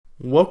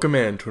Welcome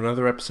in to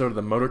another episode of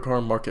the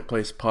Motorcar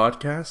Marketplace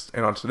podcast.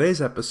 And on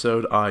today's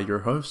episode, I,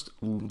 your host,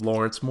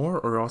 Lawrence Moore,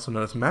 or also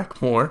known as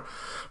Mac Moore,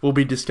 will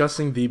be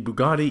discussing the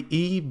Bugatti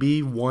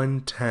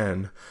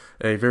EB110,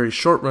 a very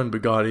short-run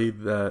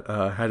Bugatti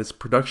that had its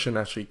production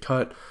actually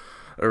cut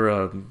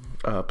or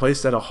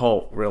placed at a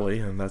halt, really,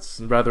 and that's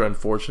rather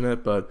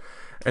unfortunate. But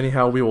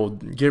anyhow, we will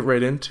get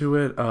right into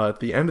it.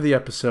 At the end of the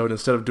episode,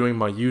 instead of doing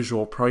my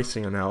usual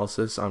pricing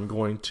analysis, I'm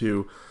going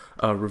to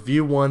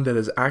review one that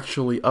is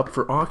actually up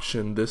for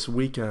auction this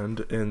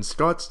weekend in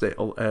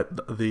Scottsdale at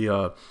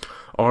the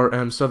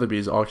RM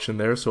Sotheby's auction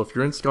there. So if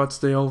you're in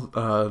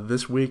Scottsdale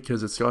this week,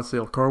 because it's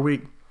Scottsdale Car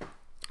Week,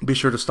 be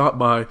sure to stop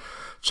by,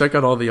 check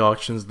out all the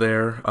auctions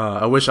there.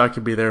 I wish I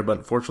could be there, but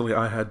unfortunately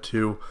I had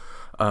to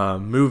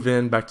move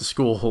in back to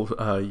school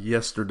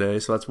yesterday,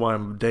 so that's why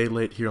I'm a day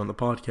late here on the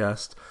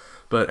podcast.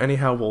 But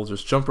anyhow, we'll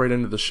just jump right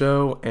into the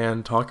show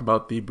and talk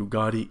about the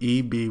Bugatti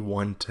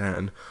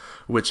EB110,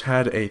 which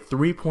had a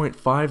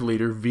 3.5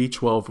 liter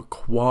V12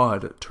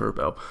 quad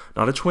turbo.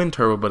 Not a twin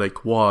turbo, but a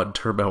quad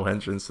turbo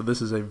engine. So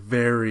this is a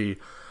very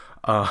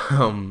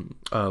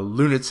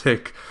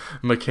lunatic,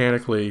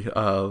 mechanically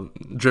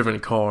driven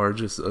car.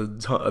 Just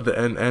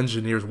the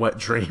engineer's wet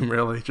dream,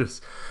 really.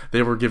 Just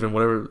they were given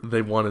whatever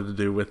they wanted to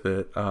do with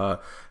it.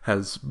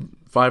 Has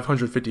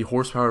 550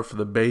 horsepower for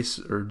the base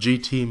or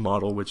GT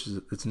model, which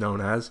is it's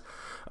known as.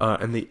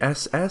 And the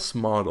SS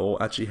model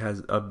actually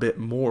has a bit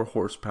more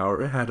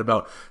horsepower. It had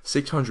about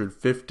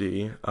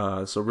 650,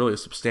 so really a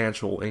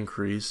substantial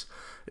increase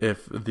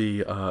if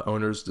the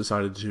owners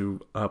decided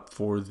to opt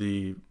for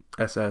the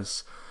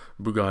SS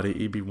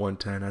Bugatti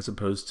EB110 as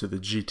opposed to the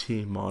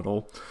GT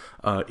model,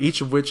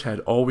 each of which had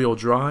all-wheel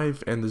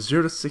drive, and the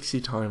 0 to 60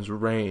 times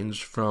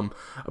ranged from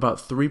about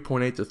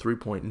 3.8 to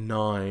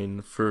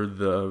 3.9 for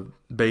the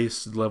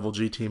base level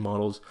GT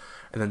models,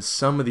 and then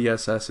some of the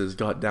SS's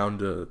got down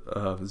to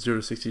 0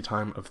 to 60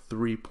 time of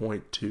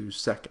 3.2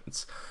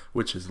 seconds,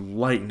 which is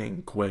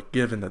lightning quick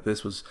given that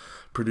this was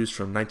produced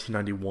from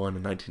 1991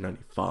 and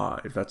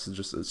 1995. That's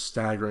just a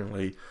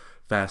staggeringly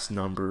fast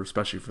number,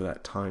 especially for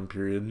that time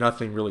period.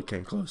 Nothing really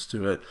came close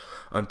to it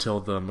until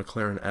the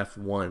McLaren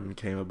F1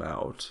 came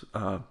about.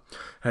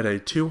 Had a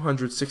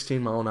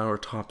 216 mile an hour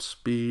top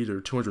speed,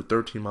 or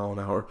 213 mile an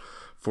hour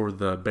for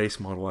the base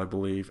model, I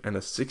believe, and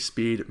a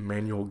 6-speed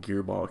manual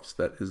gearbox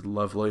that is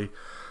lovely.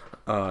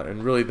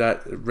 And really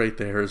that right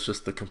there is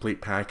just the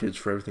complete package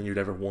for everything you'd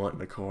ever want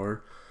in a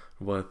car,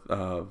 with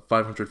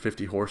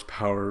 550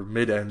 horsepower,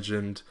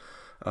 mid-engined,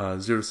 0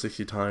 to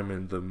 60 time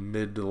in the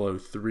mid to low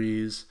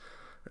threes,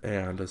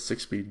 and a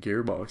 6-speed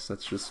gearbox.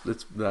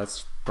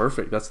 That's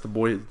perfect. That's the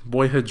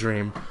boyhood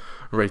dream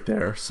right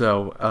there.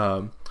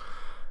 So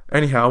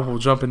anyhow, we'll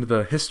jump into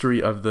the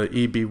history of the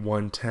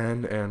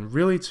EB110, and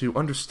really to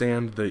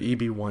understand the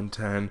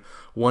EB110,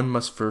 one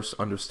must first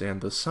understand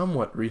the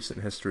somewhat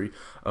recent history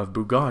of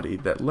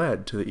Bugatti that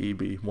led to the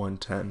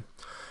EB110.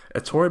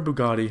 Ettore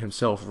Bugatti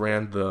himself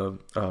ran the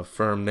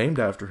firm named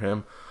after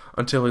him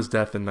until his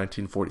death in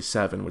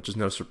 1947, which is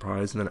no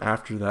surprise. And then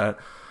after that,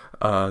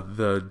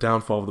 the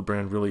downfall of the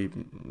brand really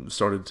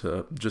started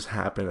to just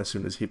happen as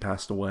soon as he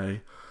passed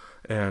away.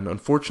 And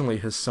unfortunately,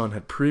 his son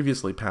had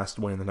previously passed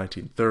away in the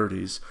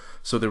 1930s,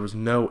 so there was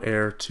no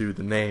heir to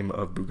the name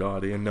of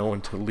Bugatti and no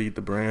one to lead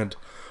the brand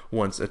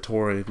once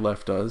Ettore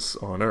left us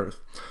on Earth.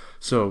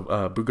 So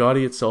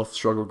Bugatti itself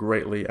struggled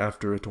greatly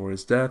after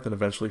Ettore's death and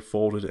eventually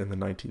folded in the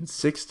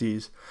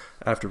 1960s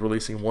after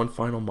releasing one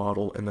final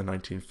model in the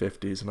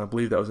 1950s, and I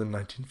believe that was in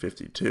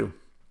 1952.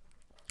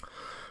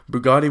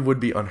 Bugatti would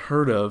be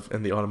unheard of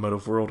in the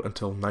automotive world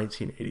until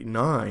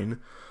 1989,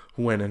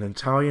 when an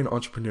Italian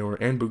entrepreneur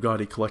and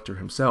Bugatti collector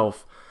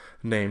himself,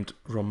 named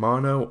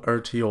Romano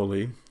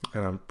Artioli,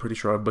 and I'm pretty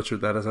sure I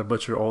butchered that as I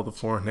butcher all the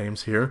foreign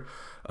names here,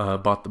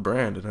 bought the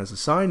brand. And as a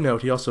side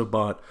note, he also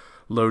bought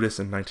Lotus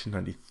in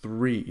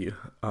 1993.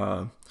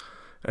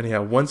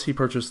 Anyhow, once he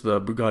purchased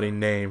the Bugatti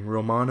name,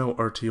 Romano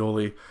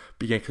Artioli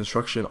began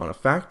construction on a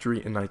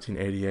factory in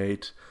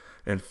 1988.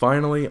 And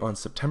finally, on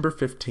September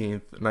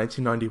 15th,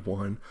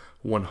 1991,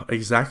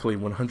 exactly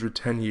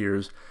 110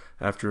 years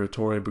after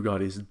Ettore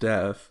Bugatti's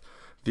death,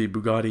 the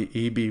Bugatti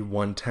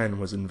EB110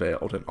 was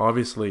unveiled. And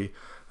obviously,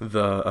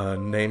 the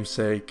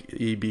namesake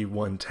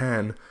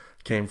EB110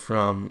 came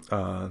from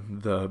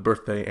the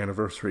birthday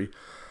anniversary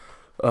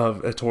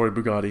of Ettore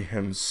Bugatti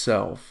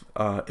himself.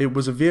 It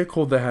was a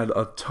vehicle that had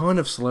a ton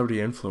of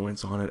celebrity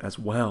influence on it, as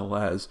well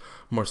as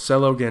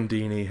Marcello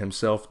Gandini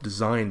himself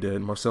designed it.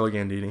 Marcello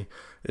Gandini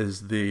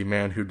is the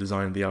man who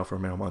designed the Alfa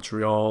Romeo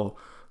Montreal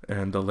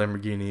and the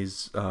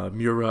Lamborghinis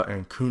Miura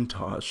and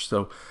Countach.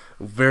 So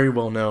very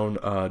well-known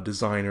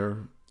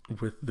designer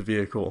with the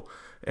vehicle.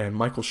 And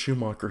Michael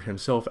Schumacher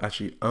himself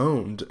actually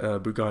owned a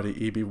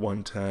Bugatti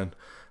EB110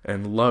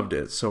 and loved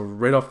it. So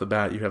right off the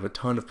bat, you have a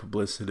ton of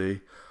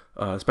publicity,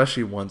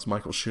 especially once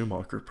Michael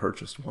Schumacher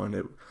purchased one.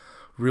 It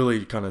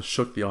really kind of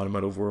shook the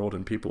automotive world,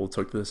 and people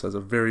took this as a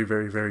very,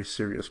 very, very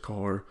serious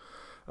car,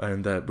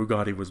 and that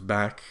Bugatti was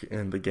back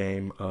in the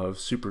game of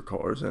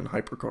supercars and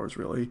hypercars,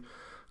 really,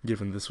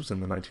 given this was in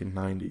the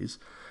 1990s.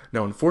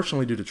 Now,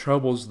 unfortunately, due to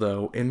troubles,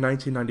 though, in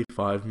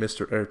 1995,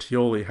 Mr.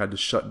 Ertioli had to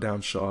shut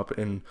down shop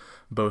in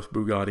both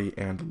Bugatti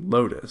and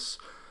Lotus.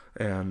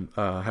 And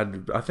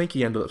I think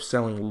he ended up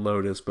selling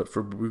Lotus, but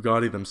for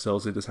Bugatti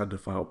themselves, they just had to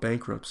file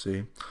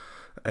bankruptcy.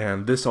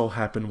 And this all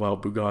happened while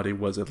Bugatti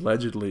was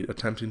allegedly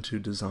attempting to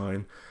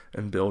design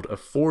and build a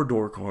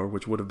four-door car,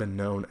 which would have been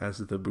known as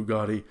the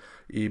Bugatti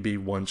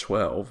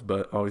EB112,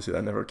 but obviously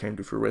that never came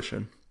to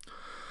fruition.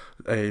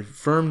 A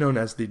firm known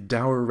as the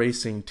Dauer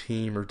Racing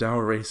Team or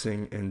Dauer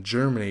Racing in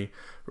Germany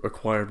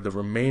acquired the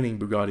remaining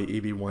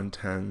Bugatti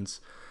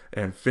EB110s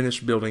and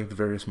finished building the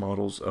various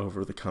models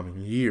over the coming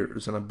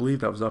years. And I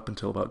believe that was up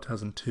until about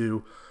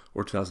 2002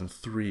 or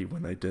 2003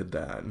 when they did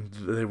that. And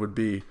they would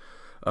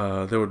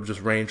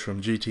just range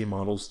from GT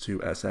models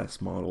to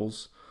SS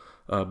models.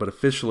 But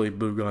officially,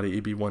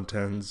 Bugatti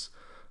EB110s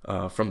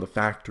from the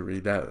factory,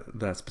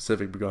 that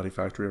specific Bugatti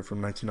factory, are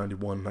from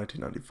 1991,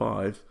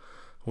 1995.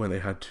 When they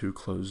had to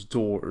close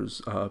doors.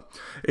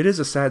 It is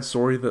a sad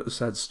story,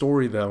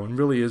 though, and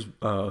really is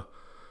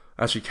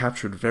actually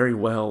captured very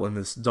well in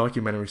this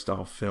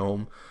documentary-style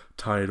film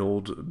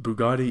titled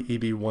Bugatti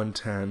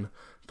EB110: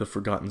 The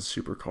Forgotten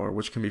Supercar,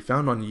 which can be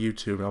found on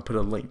YouTube, and I'll put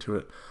a link to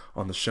it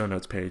on the show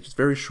notes page. It's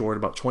very short,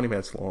 about 20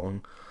 minutes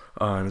long,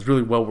 and it's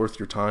really well worth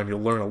your time.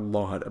 You'll learn a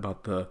lot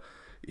about the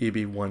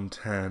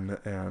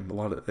EB110 and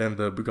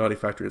the Bugatti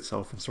factory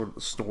itself, and sort of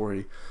the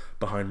story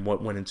behind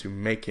what went into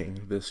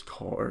making this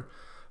car.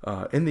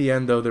 In the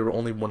end, though, there were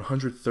only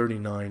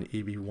 139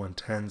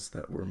 EB110s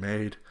that were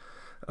made,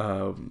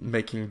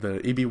 making the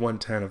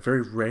EB110 a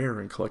very rare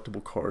and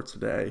collectible car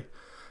today.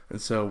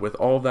 And so with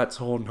all of that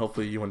told, and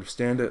hopefully you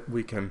understand it,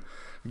 we can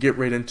get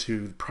right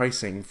into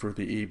pricing for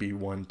the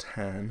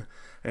EB110.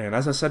 And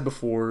as I said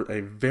before, a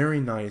very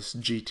nice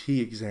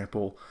GT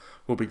example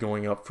will be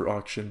going up for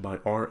auction by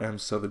RM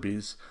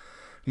Sotheby's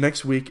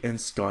next week in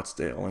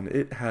Scottsdale, and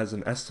it has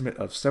an estimate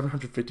of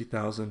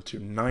 $750,000 to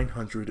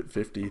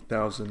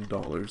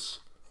 $950,000.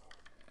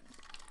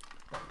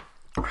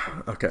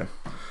 Okay,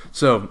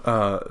 so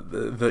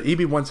the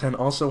EB110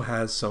 also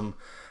has some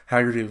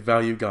Hagerty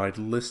Value Guide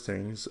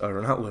listings, or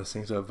not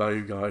listings,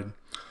 Value Guide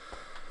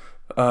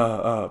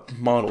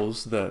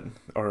models that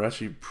are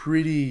actually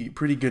pretty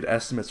good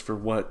estimates for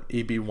what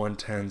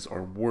EB110s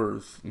are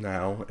worth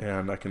now,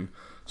 and I can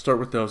start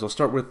with those. I'll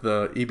start with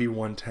the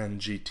EB110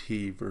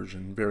 GT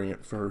version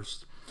variant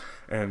first,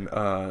 and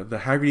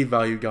the Hagerty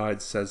Value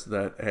Guide says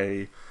that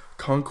a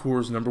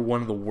Concours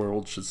 #1 in the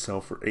world should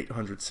sell for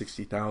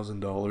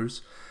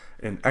 $860,000.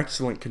 An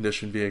excellent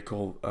condition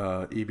vehicle,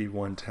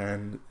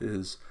 EB110,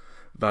 is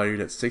valued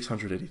at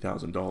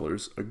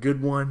 $680,000. A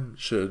good one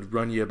should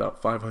run you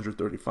about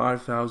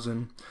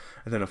 $535,000,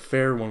 and then a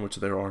fair one, which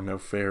there are no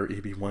fair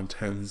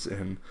EB110s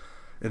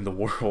in the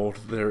world,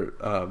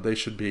 they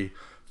should be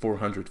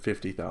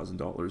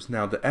 $450,000.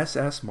 Now, the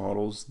SS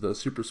models, the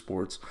Super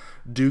Sports,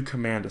 do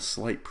command a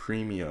slight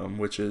premium,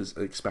 which is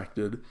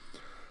expected,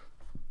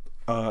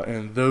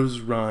 and those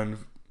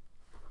run,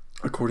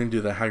 according to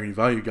the Hagerty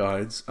Value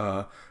Guides,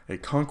 a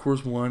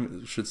Concours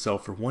one should sell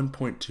for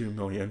 $1.2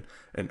 million.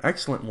 An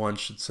excellent one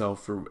should sell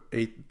for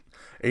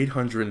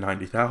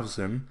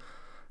 $890,000,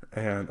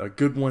 and a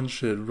good one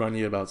should run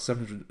you about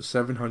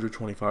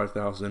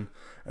 $725,000.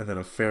 And then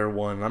a fair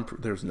one,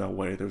 there's no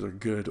way there's a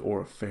good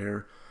or a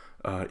fair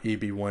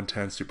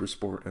EB110 Super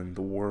Sport in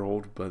the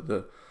world, but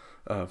the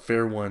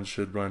fair one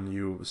should run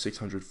you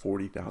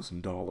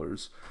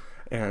 $640,000.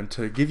 And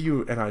to give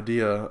you an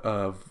idea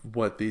of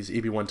what these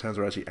EB110s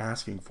are actually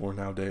asking for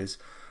nowadays,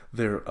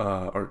 there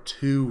are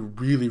two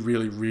really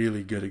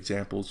good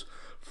examples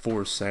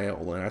for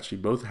sale, and actually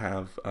both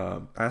have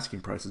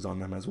asking prices on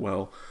them as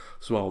well.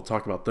 So I'll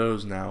talk about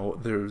those now.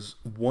 There's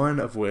one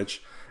of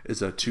which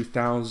is a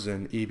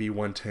 2000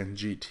 EB110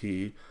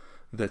 GT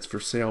that's for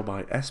sale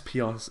by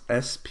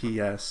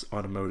SPS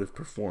Automotive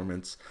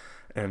Performance,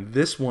 and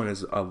this one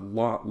is a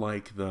lot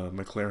like the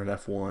McLaren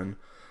F1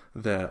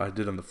 that I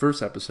did on the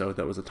first episode.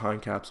 That was a time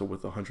capsule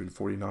with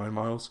 149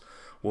 miles.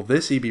 Well,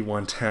 this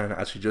EB110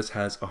 actually just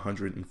has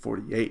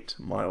 148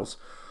 miles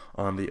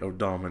on the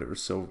odometer,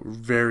 so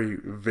very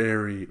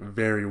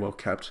well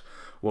kept,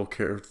 well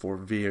cared for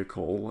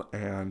vehicle.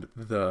 And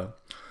the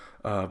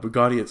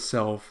Bugatti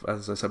itself,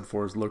 as I said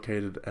before, is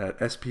located at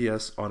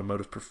SPS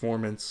Automotive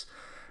Performance,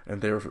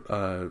 and they're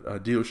a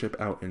dealership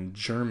out in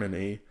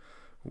Germany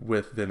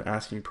with an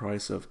asking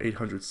price of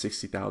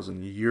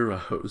 860,000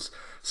 euros.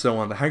 So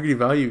on the Hagerty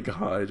Value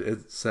Guide,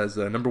 it says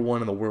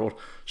 #1 in the world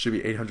should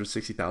be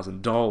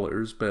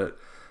 $860,000, but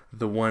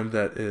the one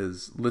that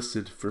is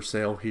listed for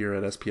sale here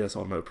at SPS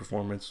Automotive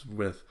Performance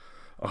with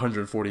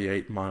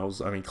 148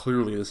 miles, I mean,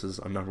 clearly this is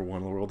a #1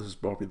 in the world. This is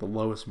probably the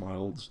lowest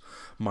mileage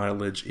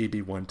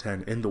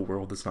EB110 in the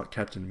world that's not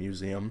kept in a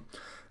museum,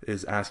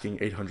 is asking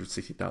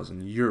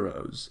 860,000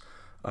 euros.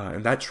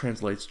 And that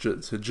translates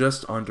to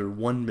just under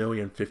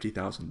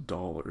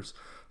 $1,050,000.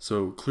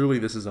 So clearly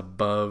this is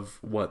above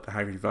what the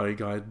Hagerty Value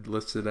Guide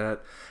listed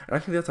at. And I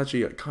think that's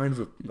actually a kind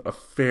of a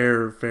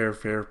fair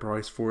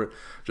price for it.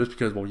 Just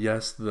because, well,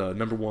 yes, the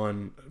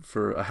 #1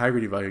 for a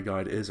Hagerty Value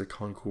Guide is a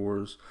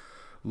Concours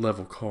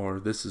level car,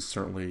 this is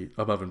certainly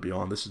above and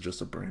beyond. This is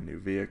just a brand new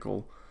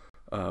vehicle,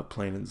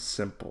 plain and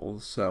simple.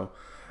 So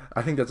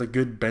I think that's a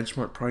good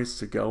benchmark price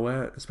to go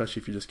at,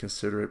 especially if you just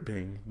consider it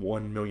being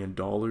 $1 million,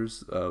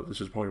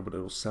 which is probably what it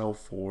will sell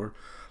for.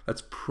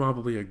 That's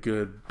probably a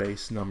good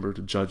base number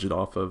to judge it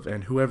off of.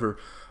 And whoever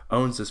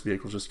owns this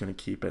vehicle is just going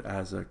to keep it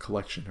as a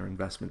collection or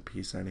investment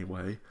piece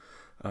anyway,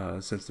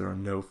 since there are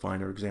no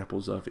finer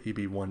examples of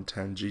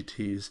EB110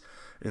 GTs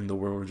in the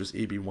world, or just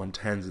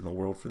EB110s in the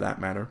world for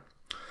that matter.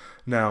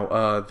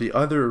 Now, the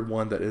other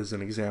one that is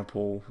an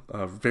example,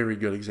 a very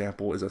good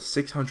example, is a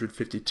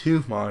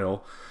 652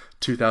 mile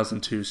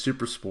 2002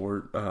 Super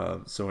Sport,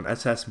 so an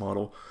SS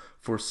model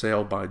for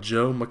sale by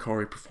Joe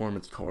Macari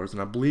Performance Cars,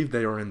 and I believe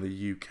they are in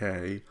the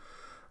UK.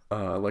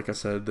 Like I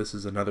said, this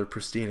is another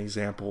pristine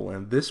example,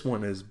 and this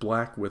one is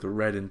black with a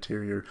red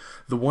interior.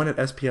 The one at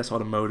SPS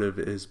Automotive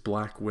is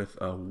black with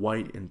a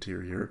white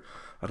interior.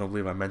 I don't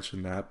believe I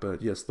mentioned that,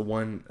 but yes, the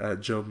one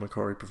at Joe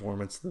Macari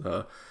Performance,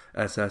 the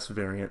SS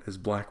variant, is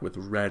black with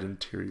red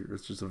interior.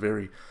 It's just a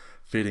very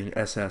fitting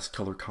SS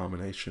color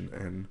combination,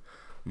 in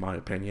my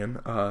opinion.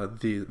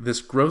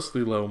 This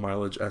grossly low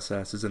mileage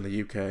SS is in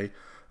the UK,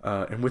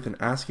 and with an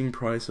asking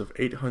price of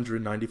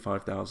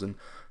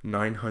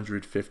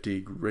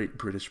 895,950 Great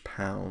British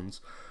pounds,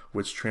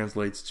 which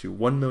translates to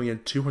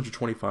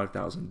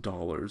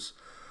 $1,225,000.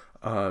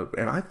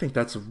 And I think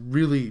that's a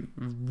really,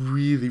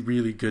 really,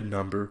 really good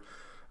number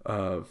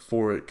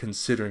for it,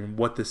 considering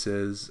what this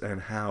is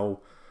and how,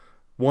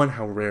 one,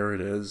 how rare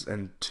it is,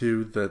 and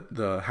two, that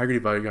the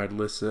Hagerty Value Guide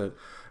lists it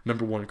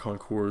 #1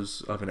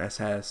 concours of an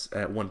SS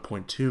at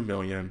 1.2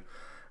 million,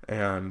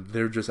 and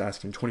they're just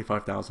asking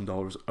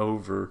 $25,000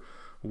 over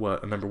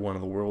what a #1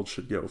 in the world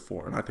should go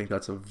for. And I think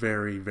that's a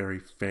very, very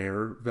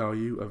fair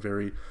value, a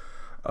very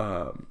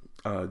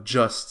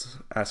just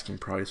asking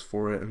price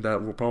for it, and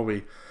that will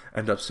probably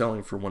end up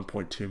selling for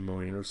 1.2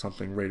 million or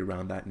something right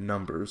around that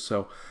number.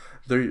 So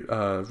there,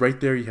 right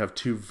there, you have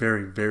two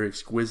very, very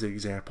exquisite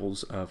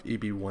examples of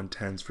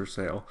EB110s for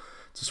sale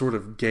to sort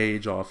of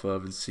gauge off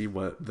of and see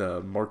what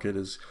the market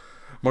is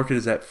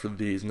at for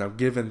these. Now,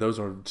 given those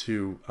are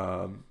two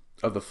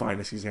of the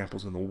finest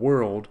examples in the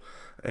world,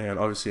 and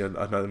obviously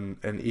an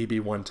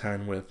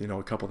EB110 with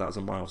a couple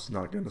thousand miles is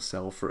not going to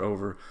sell for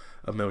over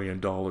 $1 million,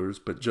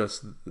 but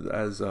just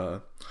as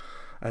a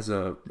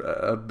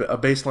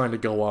baseline to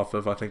go off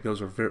of, I think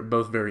those are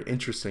both very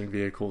interesting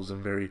vehicles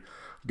and very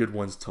good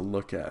ones to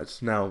look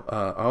at. Now,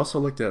 I also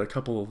looked at a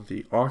couple of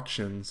the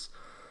auctions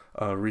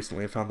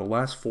recently. I found the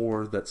last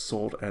 4 that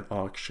sold at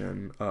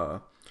auction,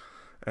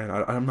 and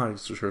I'm not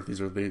so sure if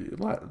these are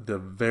the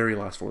very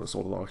last 4 that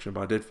sold at auction,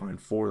 but I did find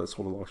 4 that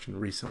sold at auction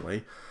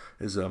recently,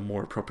 is a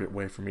more appropriate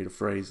way for me to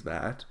phrase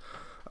that.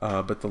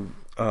 But the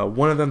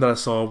one of them that I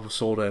saw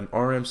sold at an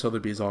RM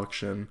Sotheby's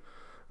auction,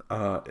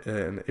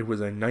 and it was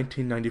a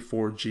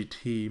 1994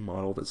 GT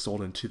model that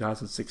sold in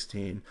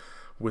 2016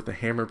 with a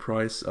hammer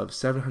price of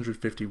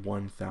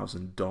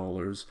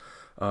 $751,000.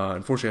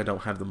 Unfortunately, I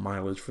don't have the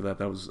mileage for that.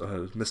 That was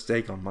a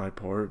mistake on my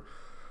part.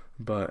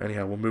 But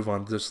anyhow, we'll move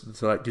on. Just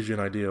so that gives you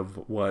an idea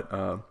of what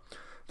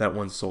that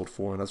one sold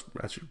for, and that's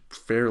actually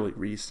fairly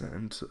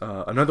recent.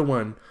 Another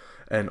one,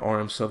 an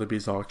RM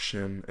Sotheby's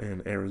auction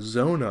in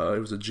Arizona. It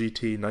was a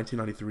GT,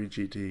 1993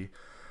 GT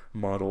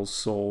model,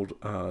 sold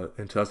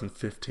in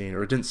 2015,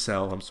 or it didn't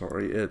sell. I'm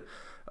sorry, it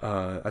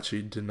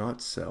actually did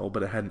not sell,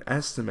 but it had an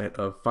estimate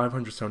of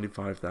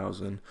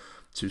 $575,000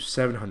 to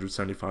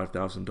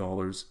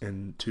 $775,000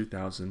 in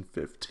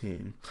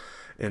 2015.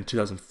 In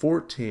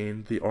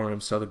 2014, the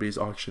RM Sotheby's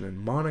auction in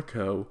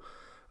Monaco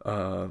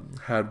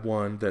had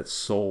one that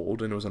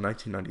sold, and it was a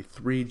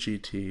 1993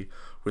 GT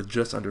with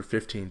just under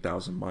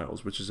 15,000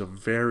 miles, which is a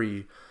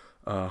very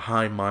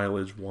high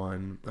mileage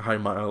one.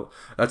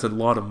 That's a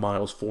lot of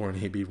miles for an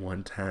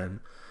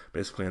EB110,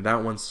 basically, and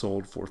that one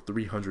sold for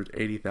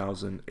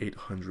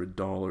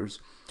 $380,800.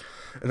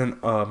 And then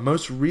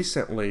most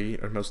recently,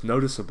 or most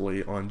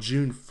noticeably, on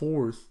June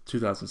 4th,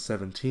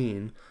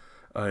 2017,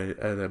 at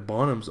a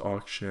Bonhams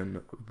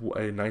auction,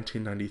 a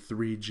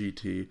 1993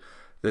 GT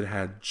that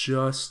had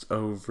just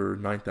over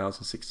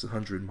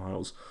 9,600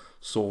 miles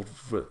sold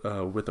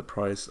with a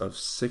price of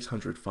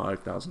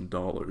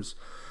 $605,000.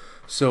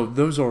 So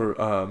those are,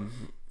 or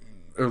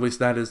at least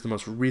that is the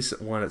most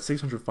recent one, at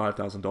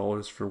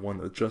 $605,000 for one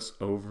that's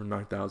just over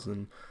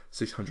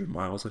 9,600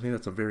 miles. I think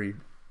that's a very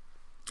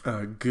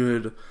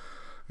good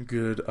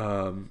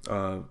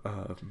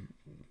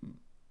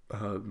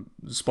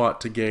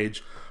spot to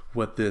gauge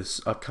what this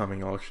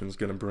upcoming auction is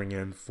going to bring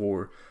in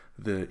for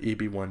the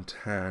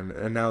EB110.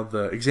 And now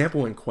the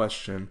example in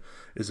question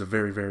is a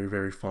very, very,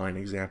 very fine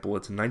example.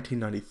 It's a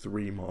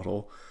 1993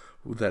 model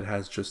that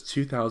has just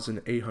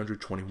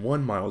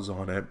 2,821 miles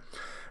on it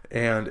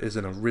and is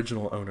an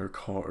original owner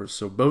car.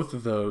 So both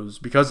of those,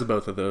 because of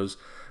both of those,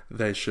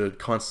 they should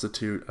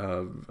constitute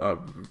a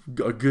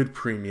good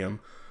premium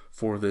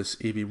for this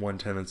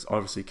EV110. It's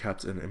obviously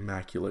kept in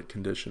immaculate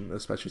condition,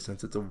 especially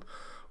since it's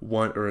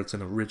it's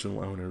an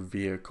original owner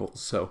vehicle.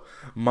 So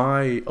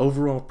my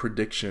overall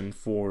prediction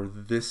for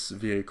this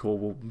vehicle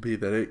will be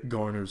that it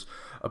garners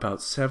about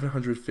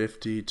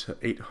 $750 to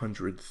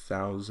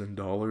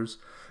 $800,000,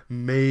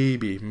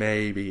 maybe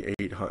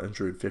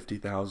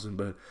 $850,000,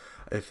 but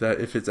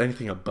if it's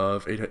anything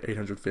above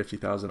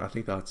 850,000, I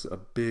think that's a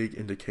big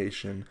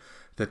indication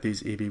that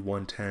these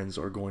EV110s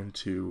are going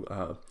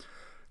to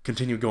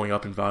continue going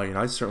up in value. And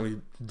I certainly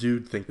do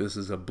think this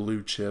is a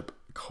blue chip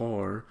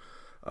car.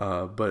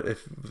 But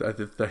if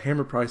the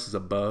hammer price is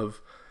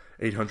above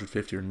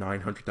 $850,000 or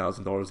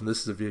 $900,000, and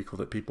this is a vehicle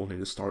that people need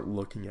to start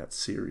looking at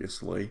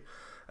seriously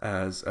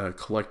as a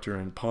collector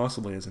and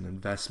possibly as an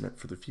investment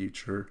for the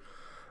future.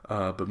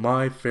 But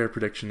my fair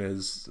prediction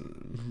is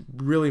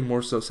really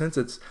more so, since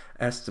it's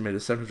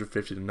estimated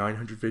 750 to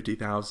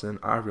 950,000.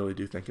 I really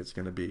do think it's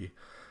going to be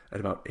at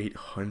about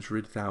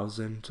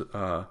 800,000.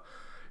 I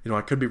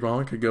could be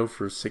wrong. It could go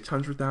for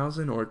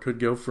 600,000, or it could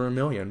go for $1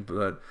 million.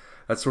 But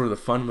that's sort of the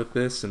fun with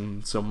this.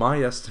 And so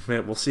my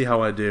estimate, we'll see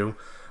how I do,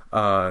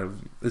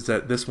 is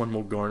that this one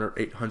will garner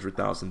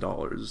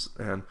 $800,000.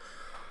 And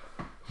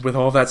with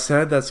all that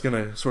said, that's going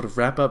to sort of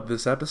wrap up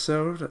this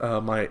episode.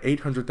 My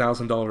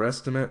 $800,000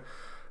 estimate.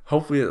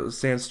 Hopefully it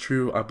stands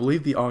true. I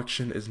believe the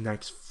auction is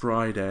next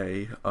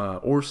Friday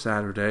or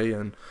Saturday,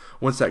 and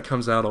once that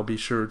comes out, I'll be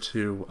sure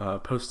to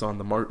post on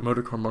the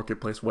Motorcar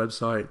Marketplace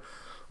website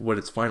what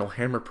its final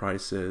hammer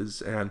price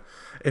is. And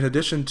in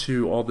addition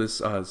to all this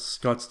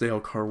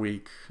Scottsdale Car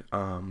Week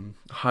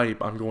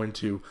hype, I'm going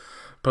to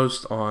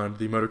post on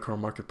the Motorcar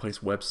Marketplace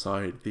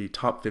website the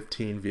top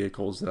 15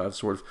 vehicles that I've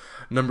sort of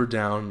numbered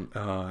down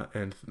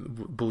and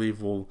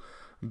believe will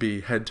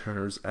be head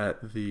turners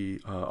at the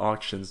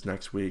auctions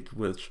next week,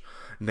 which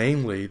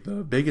namely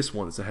the biggest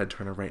one that's a head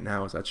turner right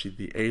now is actually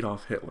the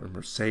Adolf Hitler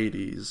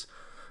Mercedes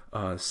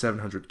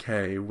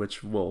 700K,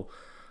 which will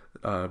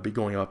be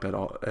going up at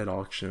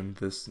auction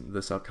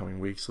this upcoming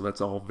week. So that's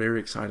all very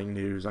exciting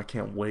news. I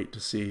can't wait to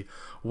see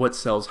what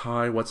sells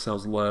high, what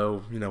sells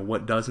low,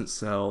 what doesn't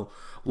sell.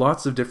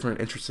 Lots of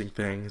different interesting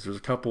things. There's a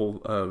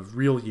couple of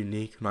real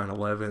unique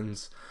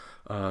 911s.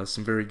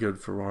 Some very good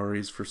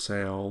Ferraris for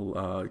sale,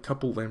 a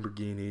couple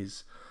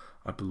Lamborghinis,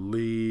 I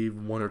believe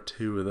one or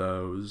two of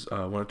those,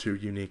 one or two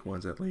unique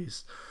ones at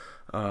least.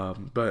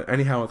 But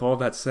anyhow, with all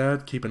that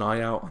said, keep an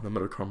eye out on the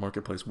Motorcar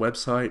Marketplace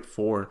website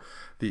for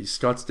the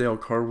Scottsdale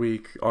Car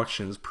Week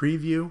auctions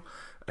preview,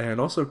 and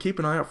also keep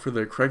an eye out for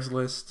the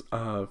Craigslist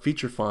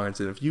feature finds.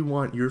 And if you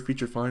want your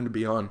feature find to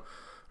be on,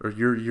 or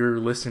your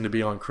listing to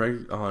be on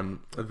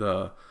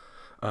the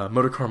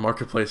Motorcar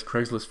Marketplace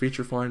Craigslist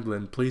feature find,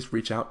 then please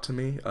reach out to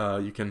me.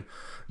 You can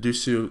do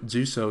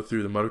so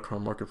through the Motorcar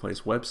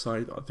Marketplace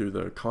website, through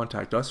the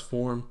Contact Us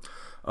form,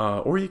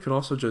 or you could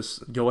also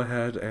just go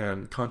ahead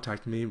and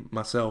contact me,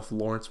 myself,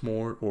 Lawrence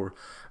Moore, or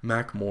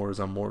Mac Moore, as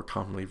I'm more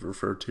commonly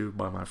referred to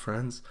by my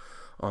friends.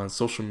 On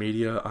social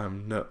media,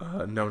 I'm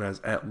known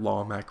as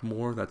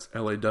 @LawMacMoore. That's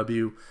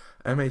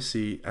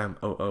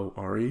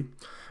LAWMACMOORE.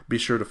 Be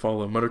sure to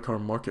follow Motorcar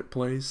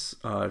Marketplace.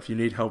 If you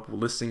need help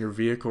listing your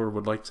vehicle or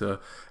would like to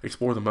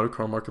explore the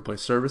Motorcar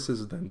Marketplace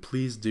services, then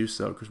please do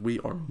so, because we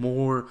are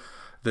more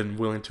than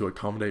willing to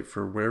accommodate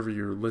for wherever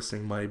your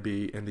listing might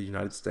be in the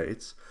United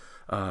States.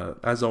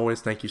 As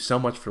always, thank you so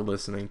much for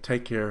listening.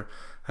 Take care.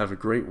 Have a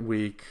great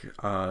week.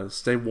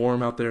 Stay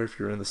warm out there if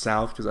you're in the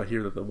South, because I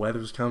hear that the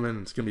weather's coming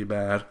and it's going to be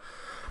bad.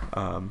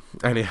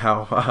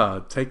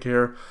 Anyhow, take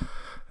care,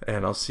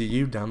 and I'll see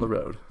you down the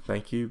road.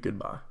 Thank you.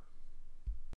 Goodbye.